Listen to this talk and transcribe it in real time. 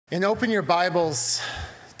And open your Bibles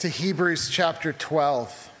to Hebrews chapter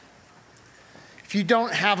 12. If you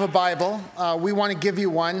don't have a Bible, we want to give you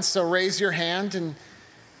one, so raise your hand. And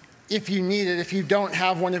if you need it, if you don't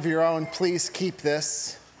have one of your own, please keep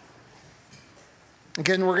this.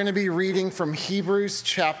 Again, we're going to be reading from Hebrews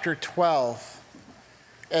chapter 12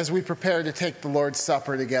 as we prepare to take the Lord's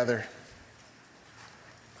Supper together.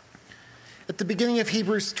 At the beginning of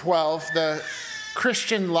Hebrews 12, the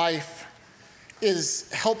Christian life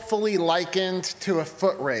is helpfully likened to a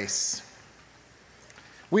foot race.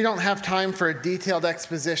 We don't have time for a detailed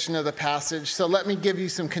exposition of the passage, so let me give you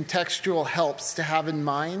some contextual helps to have in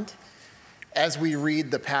mind as we read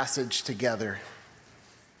the passage together.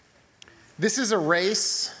 This is a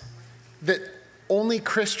race that only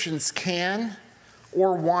Christians can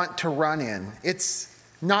or want to run in. It's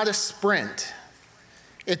not a sprint.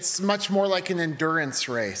 It's much more like an endurance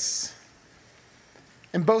race.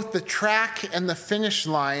 And both the track and the finish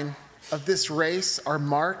line of this race are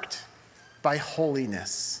marked by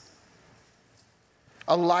holiness.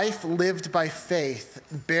 A life lived by faith,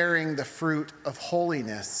 bearing the fruit of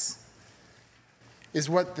holiness, is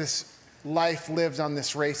what this life lived on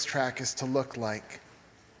this racetrack is to look like.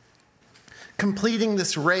 Completing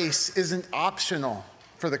this race isn't optional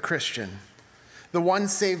for the Christian. The one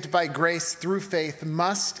saved by grace through faith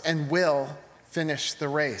must and will finish the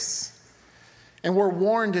race. And we're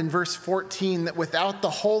warned in verse 14 that without the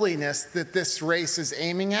holiness that this race is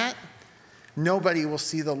aiming at, nobody will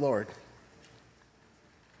see the Lord.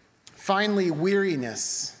 Finally,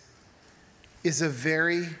 weariness is a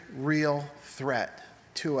very real threat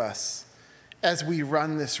to us as we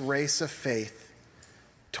run this race of faith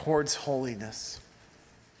towards holiness.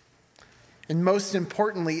 And most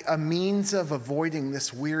importantly, a means of avoiding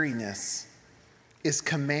this weariness is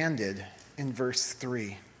commanded in verse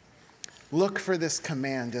 3. Look for this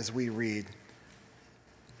command as we read.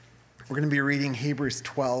 We're going to be reading Hebrews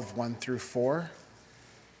 12, 1 through 4.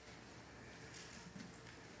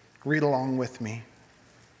 Read along with me.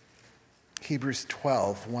 Hebrews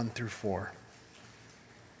 12, 1 through 4.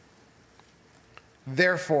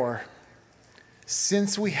 Therefore,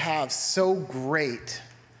 since we have so great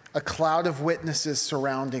a cloud of witnesses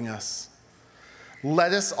surrounding us,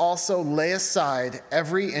 let us also lay aside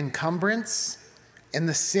every encumbrance and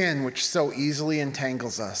the sin which so easily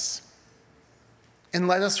entangles us. And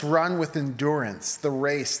let us run with endurance the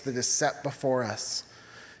race that is set before us,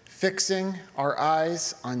 fixing our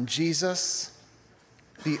eyes on Jesus,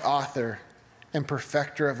 the author and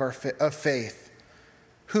perfecter of faith,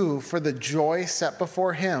 who, for the joy set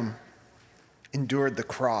before him, endured the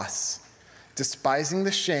cross, despising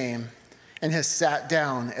the shame, and has sat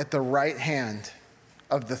down at the right hand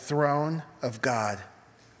of the throne of God.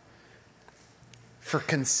 For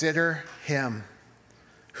consider him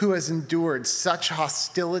who has endured such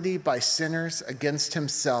hostility by sinners against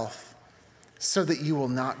himself, so that you will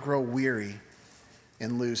not grow weary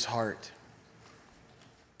and lose heart.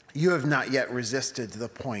 You have not yet resisted to the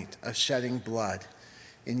point of shedding blood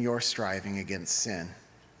in your striving against sin.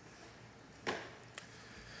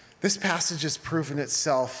 This passage has proven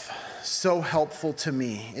itself so helpful to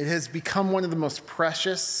me. It has become one of the most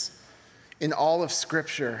precious in all of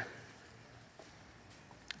Scripture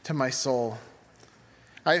to my soul.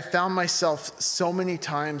 I have found myself so many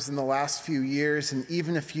times in the last few years, and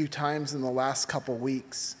even a few times in the last couple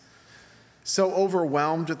weeks, so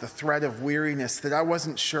overwhelmed with the threat of weariness that I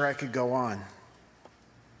wasn't sure I could go on.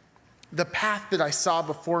 The path that I saw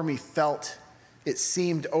before me it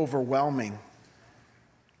seemed overwhelming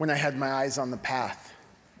when I had my eyes on the path.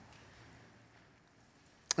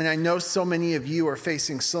 And I know so many of you are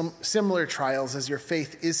facing similar trials as your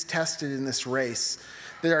faith is tested in this race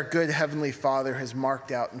that our good Heavenly Father has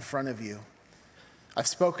marked out in front of you. I've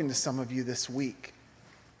spoken to some of you this week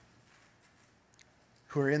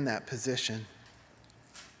who are in that position.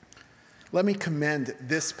 Let me commend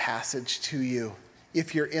this passage to you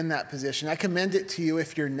if you're in that position. I commend it to you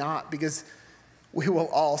if you're not, because we will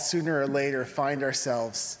all sooner or later find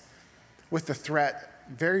ourselves with the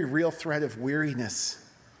very real threat of weariness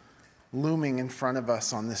looming in front of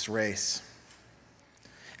us on this race.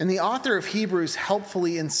 And the author of Hebrews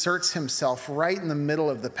helpfully inserts himself right in the middle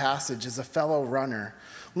of the passage as a fellow runner.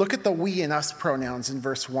 Look at the we and us pronouns in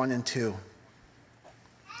verse 1 and 2.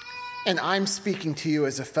 And I'm speaking to you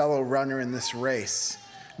as a fellow runner in this race,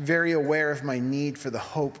 very aware of my need for the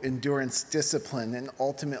hope, endurance, discipline, and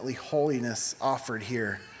ultimately holiness offered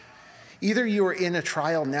here. Either you are in a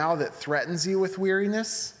trial now that threatens you with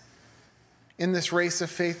weariness in this race of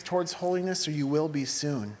faith towards holiness, or you will be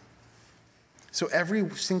soon. So every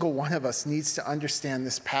single one of us needs to understand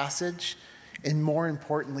this passage and, more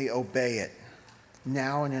importantly, obey it.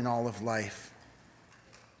 now and in all of life.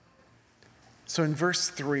 So in verse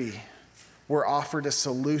 3, we're offered a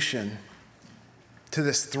solution to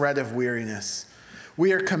this threat of weariness.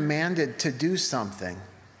 We are commanded to do something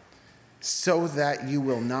so that you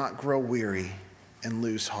will not grow weary and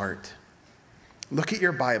lose heart. Look at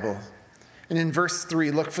your Bible. And in verse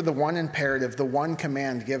 3, look for the one imperative, the one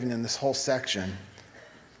command given in this whole section.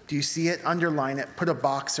 Do you see it? Underline it, put a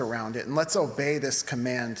box around it, and let's obey this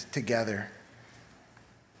command together.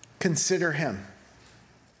 Consider him.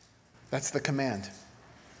 That's the command.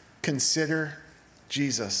 Consider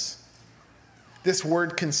Jesus. This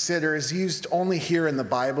word consider is used only here in the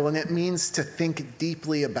Bible, and it means to think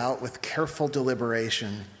deeply about with careful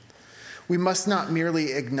deliberation. We must not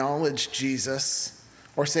merely acknowledge Jesus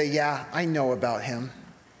or say, yeah, I know about him.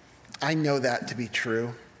 I know that to be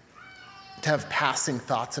true. To have passing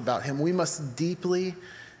thoughts about him. We must deeply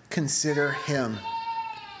consider him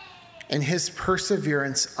and his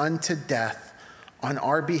perseverance unto death on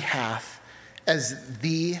our behalf as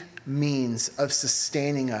the means of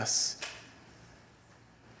sustaining us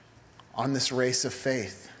on this race of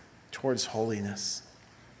faith towards holiness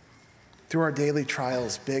through our daily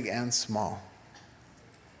trials, big and small.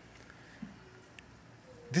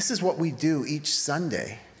 This is what we do each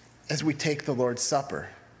Sunday as we take the Lord's Supper.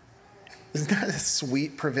 Isn't that a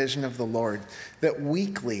sweet provision of the Lord? That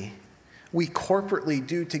weekly, we corporately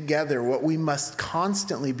do together what we must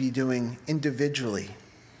constantly be doing individually.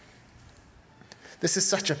 This is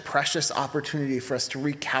such a precious opportunity for us to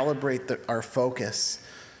recalibrate our focus,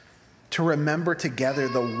 to remember together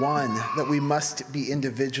the one that we must be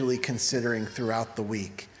individually considering throughout the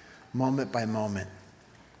week, moment by moment,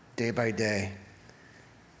 day by day,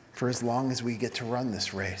 for as long as we get to run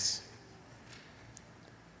this race.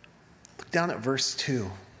 Look down at verse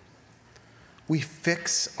 2. We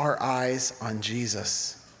fix our eyes on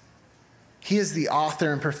Jesus. He is the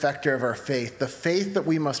author and perfecter of our faith. The faith that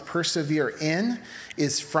we must persevere in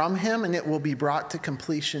is from him, and it will be brought to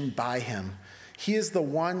completion by him. He is the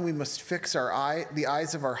one we must fix the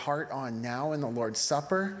eyes of our heart on now in the Lord's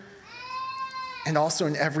Supper and also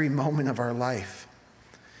in every moment of our life.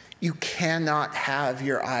 You cannot have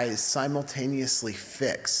your eyes simultaneously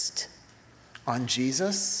fixed on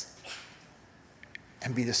Jesus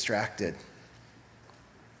and be distracted.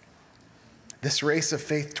 This race of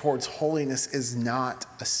faith towards holiness is not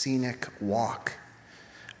a scenic walk,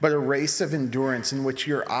 but a race of endurance in which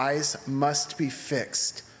your eyes must be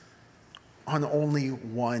fixed on only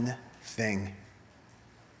one thing,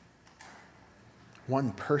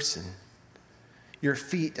 one person. Your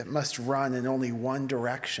feet must run in only one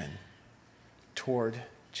direction, toward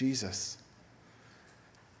Jesus.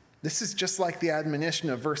 This is just like the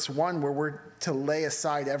admonition of verse 1, where we're to lay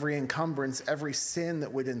aside every encumbrance, every sin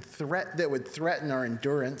that would threaten our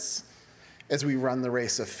endurance as we run the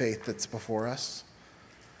race of faith that's before us.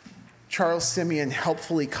 Charles Simeon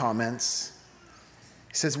helpfully comments,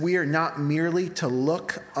 he says, we are not merely to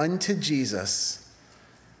look unto Jesus,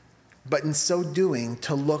 but in so doing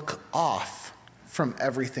to look off from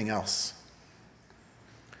everything else.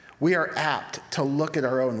 We are apt to look at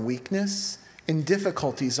our own weakness and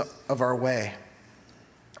difficulties of our way,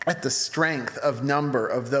 at the strength of number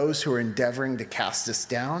of those who are endeavoring to cast us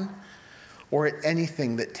down, or at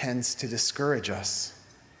anything that tends to discourage us.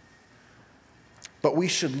 But we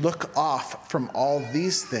should look off from all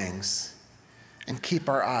these things and keep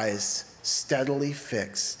our eyes steadily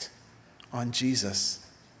fixed on Jesus.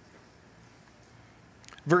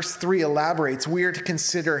 Verse 3 elaborates, we are to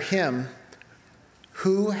consider him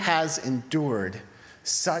who has endured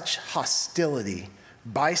such hostility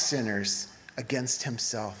by sinners against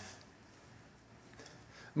himself.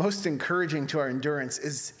 Most encouraging to our endurance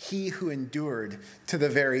is he who endured to the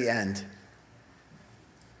very end,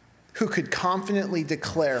 who could confidently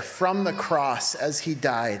declare from the cross as he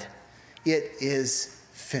died, it is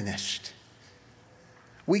finished.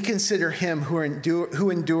 We consider him who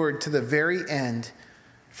endured to the very end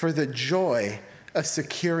for the joy of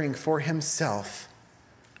securing for himself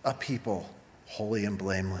a people holy and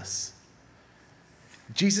blameless.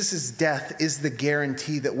 Jesus' death is the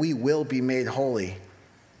guarantee that we will be made holy.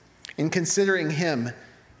 And considering him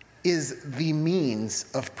is the means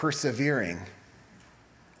of persevering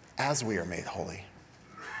as we are made holy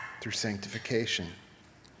through sanctification.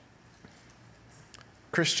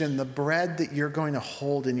 Christian, the bread that you're going to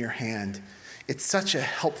hold in your hand, it's such a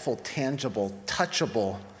helpful, tangible,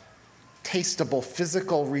 touchable, tasteable,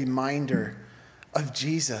 physical reminder of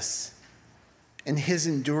Jesus and his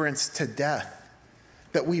endurance to death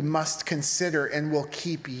that we must consider and will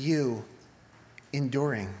keep you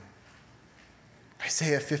enduring.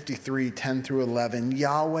 Isaiah 53, 10 through 11,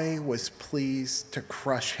 Yahweh was pleased to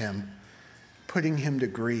crush him, putting him to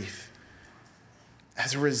grief.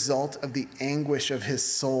 As a result of the anguish of his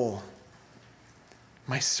soul,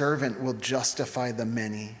 my servant will justify the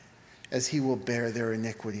many, as he will bear their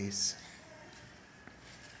iniquities.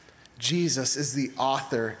 Jesus is the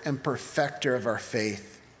author and perfecter of our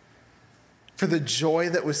faith. For the joy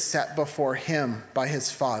that was set before him by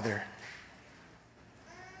his Father,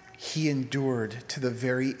 he endured to the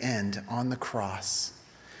very end on the cross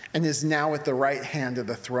and is now at the right hand of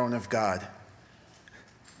the throne of God.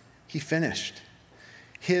 He finished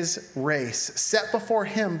his race set before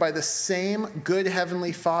him by the same good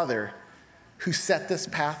heavenly Father who set this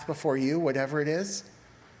path before you, whatever it is.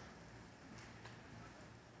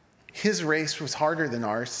 His race was harder than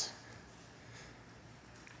ours.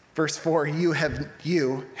 Verse 4, you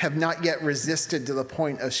have not yet resisted to the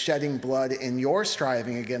point of shedding blood in your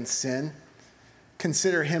striving against sin.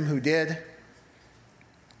 Consider him who did.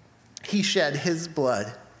 He shed his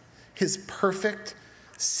blood, his perfect,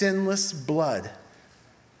 sinless blood.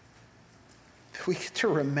 We get to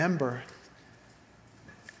remember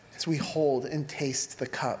as we hold and taste the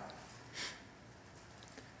cup.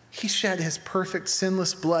 He shed his perfect,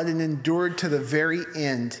 sinless blood and endured to the very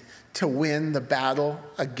end to win the battle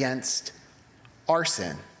against our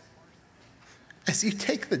sin. As you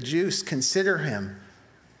take the juice, consider him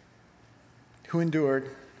who endured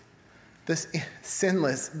the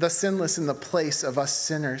sinless in the place of us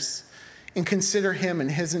sinners, and consider him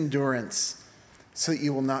and his endurance so that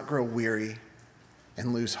you will not grow weary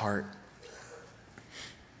and lose heart.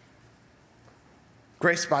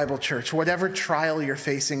 Grace Bible Church, whatever trial you're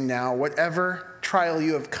facing now, whatever trial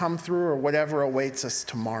you have come through, or whatever awaits us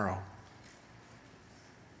tomorrow,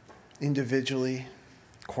 individually,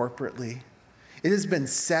 corporately, it has been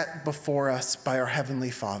set before us by our Heavenly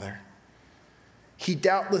Father. He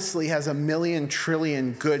doubtlessly has a million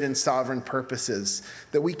trillion good and sovereign purposes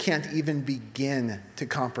that we can't even begin to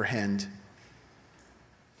comprehend.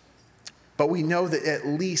 But we know that at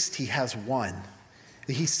least he has one.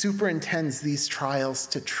 That he superintends these trials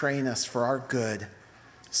to train us for our good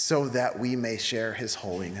so that we may share his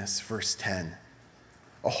holiness. Verse 10,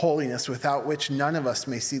 a holiness without which none of us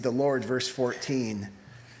may see the Lord. Verse 14,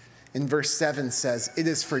 in verse 7 says, it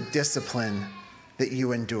is for discipline that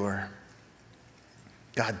you endure.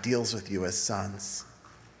 God deals with you as sons.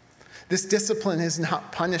 This discipline is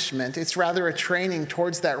not punishment. It's rather a training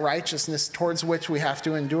towards that righteousness towards which we have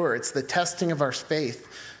to endure. It's the testing of our faith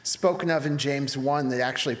spoken of in James 1 that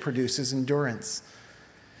actually produces endurance.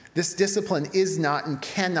 This discipline is not and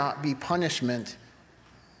cannot be punishment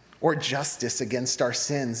or justice against our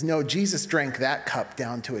sins. No, Jesus drank that cup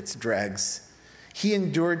down to its dregs. He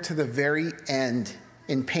endured to the very end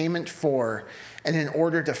in payment for and in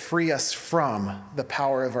order to free us from the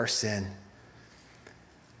power of our sin.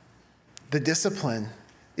 The discipline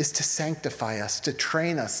is to sanctify us, to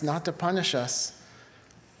train us, not to punish us.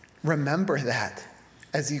 Remember that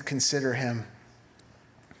as you consider him.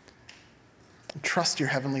 Trust your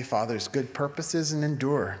Heavenly Father's good purposes and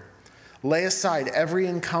endure. Lay aside every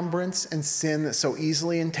encumbrance and sin that so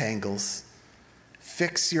easily entangles.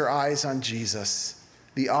 Fix your eyes on Jesus,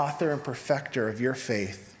 the author and perfecter of your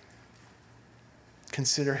faith.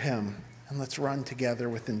 Consider him, and let's run together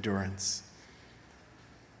with endurance.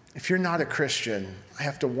 If you're not a Christian, I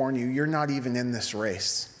have to warn you, you're not even in this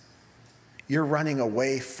race. You're running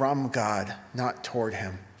away from God, not toward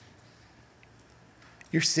him.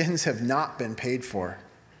 Your sins have not been paid for.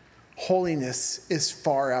 Holiness is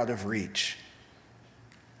far out of reach.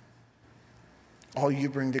 All you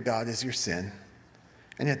bring to God is your sin.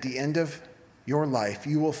 And at the end of your life,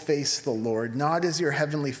 you will face the Lord, not as your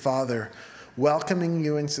Heavenly Father, welcoming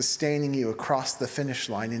you and sustaining you across the finish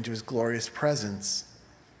line into his glorious presence,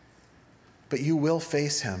 but you will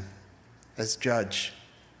face him as judge.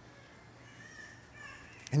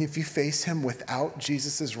 And if you face him without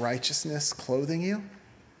Jesus' righteousness clothing you,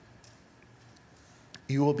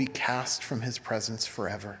 you will be cast from his presence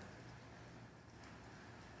forever.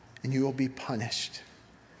 And you will be punished,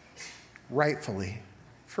 rightfully,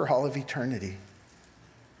 for all of eternity.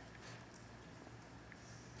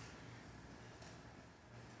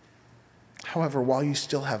 However, while you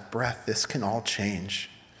still have breath, this can all change.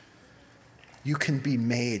 You can be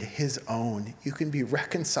made his own. You can be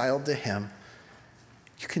reconciled to him.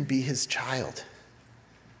 You can be his child.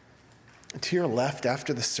 And to your left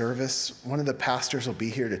after the service, one of the pastors will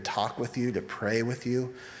be here to talk with you, to pray with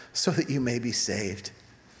you, so that you may be saved.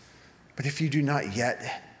 But if you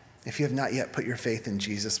have not yet put your faith in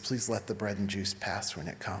Jesus, please let the bread and juice pass when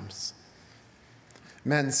it comes.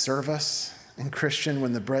 Men, serve us And Christian,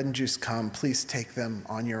 when the bread and juice come, please take them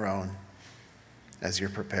on your own as you're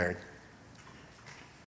prepared.